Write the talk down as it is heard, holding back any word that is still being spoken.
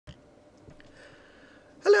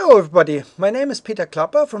Hello everybody, my name is Peter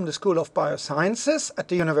Klapper from the School of Biosciences at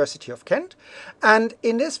the University of Kent, and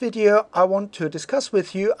in this video I want to discuss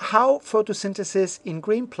with you how photosynthesis in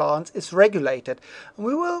green plants is regulated. And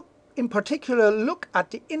we will in particular look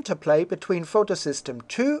at the interplay between Photosystem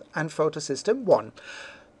II and Photosystem I.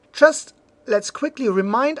 Just let's quickly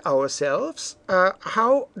remind ourselves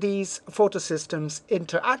how these photosystems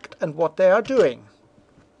interact and what they are doing.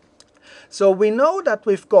 So we know that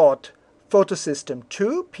we've got Photosystem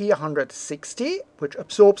II, P160, which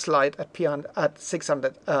absorbs light at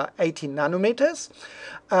 618 nanometers,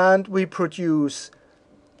 and we produce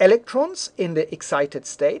electrons in the excited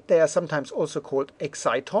state. They are sometimes also called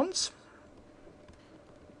excitons.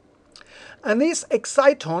 And these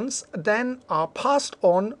excitons then are passed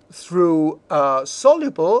on through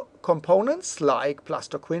soluble components like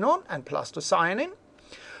plastoquinone and plastocyanin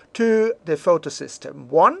to the photosystem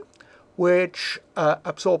I, which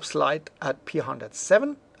absorbs light at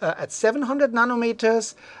P107 at 700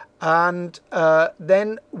 nanometers, and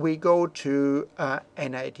then we go to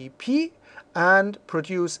NADP and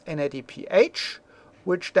produce NADPH,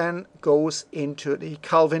 which then goes into the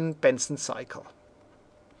Calvin-Benson cycle.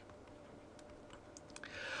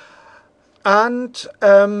 And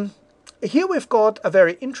here we've got a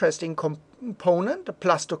very interesting component, the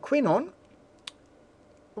plastoquinone.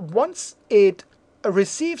 Once it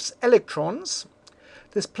receives electrons,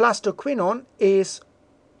 this plastoquinone is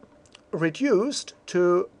reduced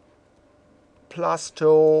to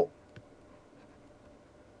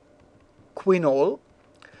plastoquinol,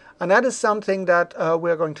 and that is something that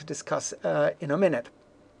we're going to discuss in a minute.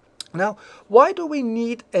 Now, why do we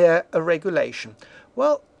need a regulation?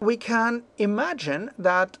 Well, we can imagine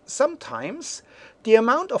that sometimes the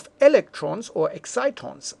amount of electrons or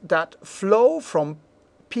excitons that flow from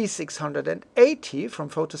P680 from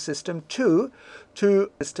photosystem II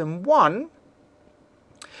to system I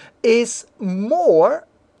is more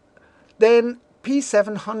than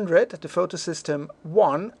P700, the photosystem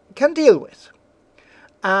I, can deal with.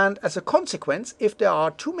 And as a consequence, if there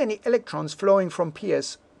are too many electrons flowing from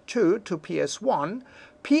PS2 to PS1,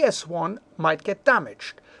 PS1 might get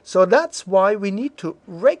damaged. So that's why we need to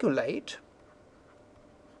regulate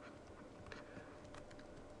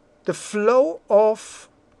the flow of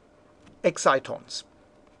excitons.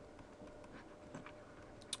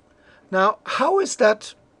 Now, how is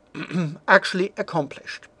that actually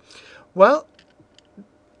accomplished? Well,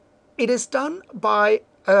 it is done by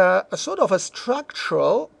a sort of a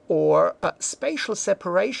structural or a spatial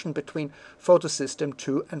separation between photosystem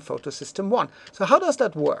II and photosystem I. So how does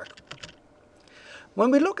that work?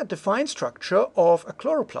 When we look at the fine structure of a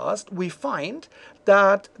chloroplast, we find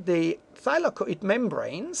that the thylakoid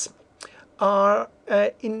membranes are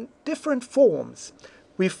in different forms.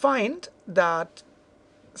 We find that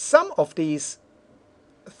some of these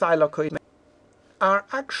thylakoid are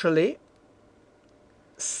actually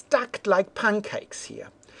stacked like pancakes here,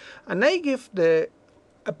 and they give the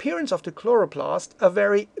appearance of the chloroplast a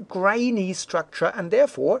very grainy structure, and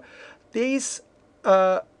therefore these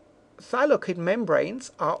thylakoid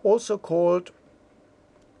membranes are also called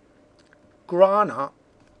grana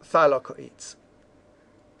thylakoids.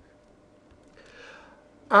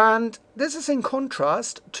 And this is in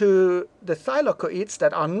contrast to the thylakoids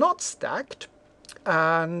that are not stacked,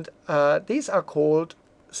 and these are called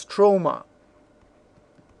stroma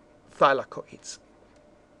thylakoids.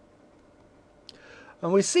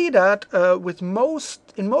 And we see that in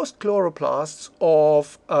most chloroplasts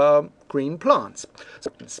of green plants.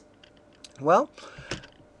 Well,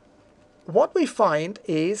 what we find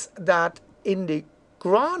is that in the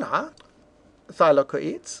grana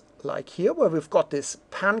thylakoids, like here, where we've got this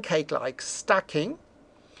pancake-like stacking,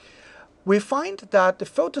 we find that the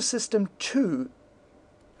photosystem II,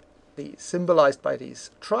 symbolized by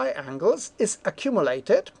these triangles, is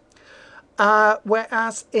accumulated,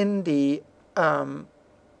 whereas in the stroma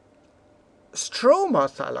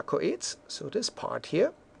thylakoids, so this part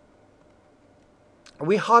here,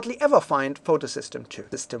 we hardly ever find photosystem II.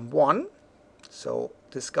 System I, so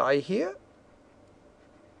this guy here,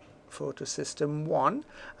 photosystem I,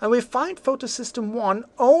 and we find photosystem I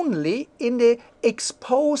only in the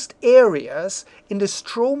exposed areas, in the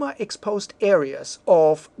stroma exposed areas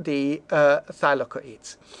of the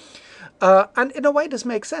thylakoids. And in a way this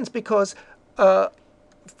makes sense, because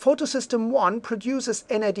photosystem I produces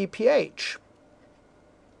NADPH.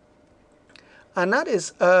 And that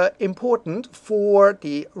is important for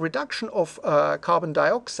the reduction of carbon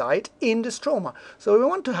dioxide in the stroma. So we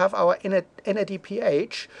want to have our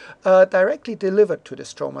NADPH directly delivered to the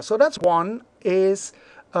stroma. So that's one is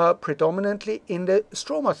predominantly in the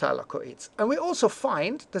stroma thylakoids. And we also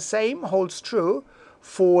find the same holds true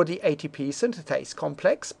for the ATP synthetase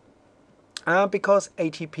complex, because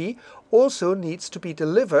ATP also needs to be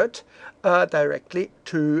delivered directly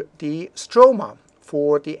to the stroma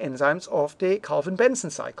for the enzymes of the Calvin-Benson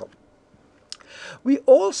cycle. We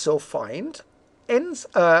also find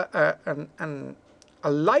a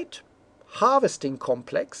light harvesting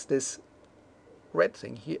complex, this red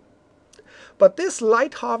thing here. But this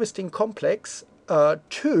light harvesting complex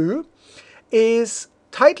 2 is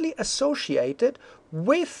tightly associated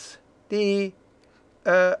with the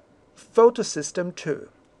photosystem 2.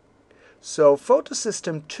 So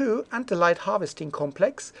photosystem 2 and the light harvesting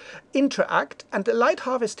complex interact, and the light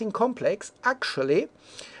harvesting complex actually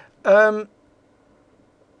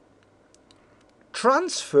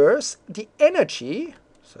transfers the energy,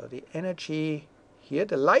 so the energy here,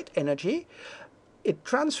 the light energy, it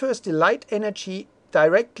transfers the light energy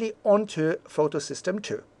directly onto photosystem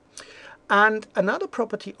 2. And another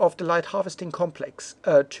property of the light harvesting complex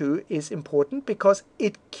 2 is important because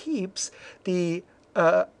it keeps the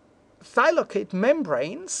thylakoid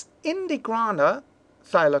membranes in the grana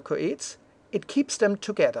thylakoids, it keeps them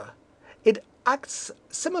together. It acts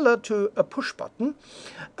similar to a push button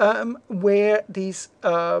where these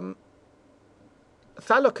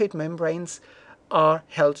thylakoid membranes are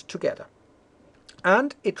held together.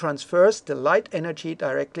 And it transfers the light energy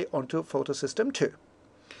directly onto photosystem 2.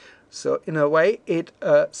 So in a way it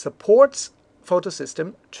supports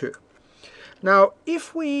photosystem 2. Now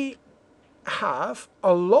if we have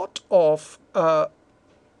a lot of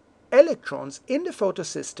electrons in the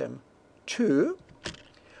photosystem 2,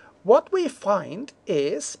 what we find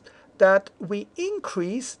is that we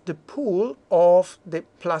increase the pool of the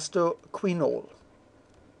plastoquinol.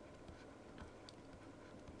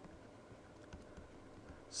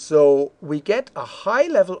 So we get a high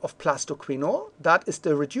level of plastoquinol, that is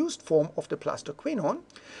the reduced form of the plastoquinone,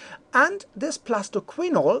 and this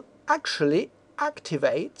plastoquinol actually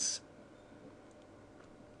activates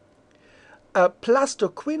a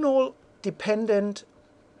plastoquinol-dependent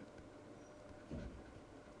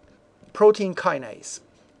protein kinase.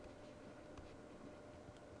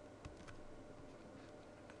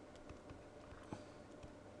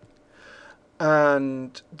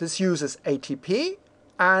 And this uses ATP,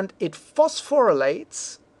 and it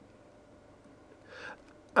phosphorylates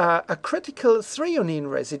a critical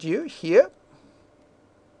threonine residue here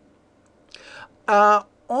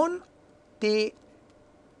on the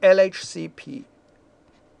LHC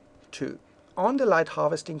II, on the light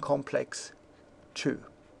harvesting complex 2.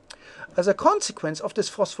 As a consequence of this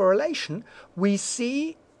phosphorylation, we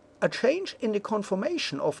see a change in the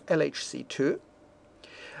conformation of LHC II,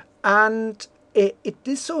 and it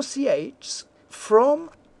dissociates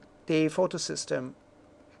from the photosystem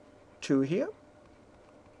 2 here.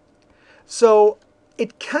 So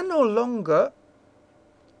it can no longer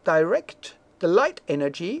direct the light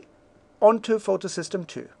energy onto photosystem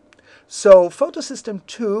 2. So photosystem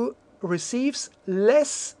 2 receives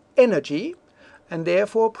less energy and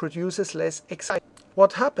therefore produces less excitation.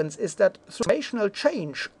 What happens is that through formational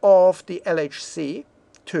change of the LHC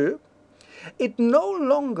II, it no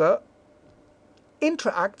longer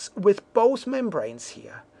interacts with both membranes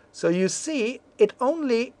here. So you see it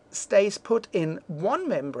only stays put in one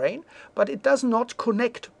membrane, but it does not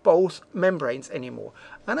connect both membranes anymore.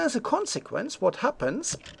 And as a consequence, what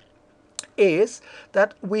happens is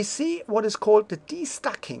that we see what is called the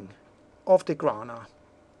destacking of the grana.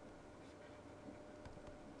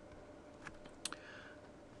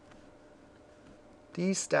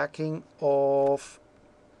 Destacking of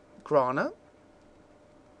grana.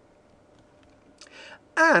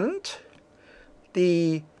 And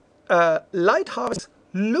the light harvest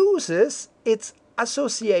loses its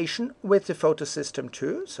association with the photosystem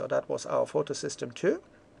 2, so that was our photosystem 2,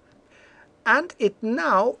 and it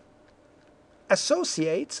now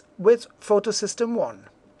associates with photosystem 1.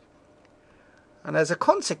 And as a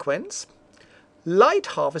consequence, light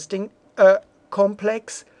harvesting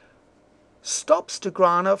complex stops the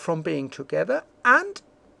grana from being together, and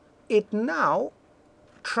it now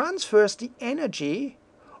transfers the energy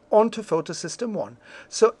onto photosystem 1.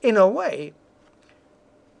 So in a way,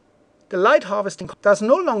 the light harvesting does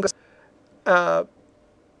no longer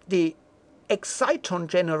the exciton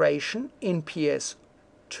generation in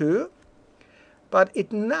PS2, but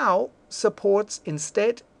it now supports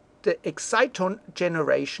instead the exciton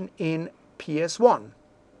generation in PS1.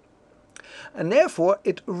 And therefore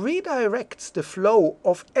it redirects the flow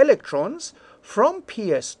of electrons from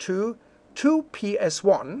PS2 to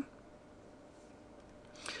PS1,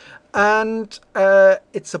 and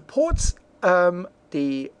it supports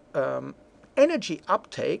the energy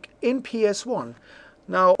uptake in PS1.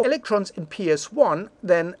 Now, electrons in PS1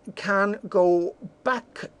 then can go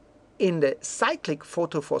back in the cyclic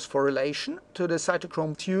photophosphorylation to the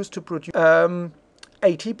cytochromes used to produce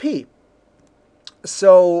ATP.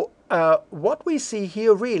 So what we see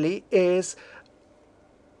here really is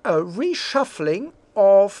a reshuffling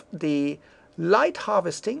of the light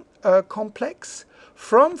harvesting complex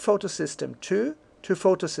from photosystem 2 to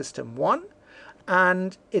photosystem 1,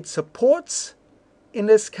 and it supports, in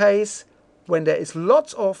this case, when there is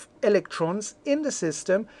lots of electrons in the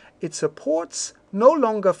system, it supports no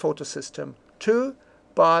longer photosystem 2,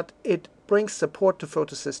 but it brings support to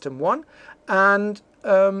photosystem 1 and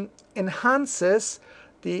enhances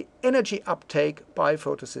the energy uptake by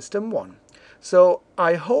photosystem 1. So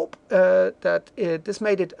I hope that this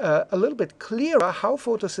made it a little bit clearer how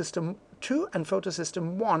photosystem 2 and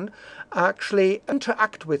photosystem 1 actually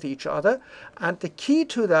interact with each other, and the key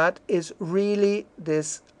to that is really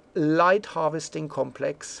this light harvesting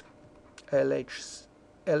complex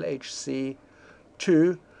LHC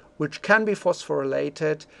II, which can be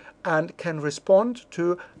phosphorylated and can respond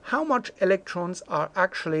to how much electrons are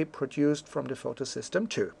actually produced from the photosystem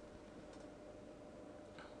 2.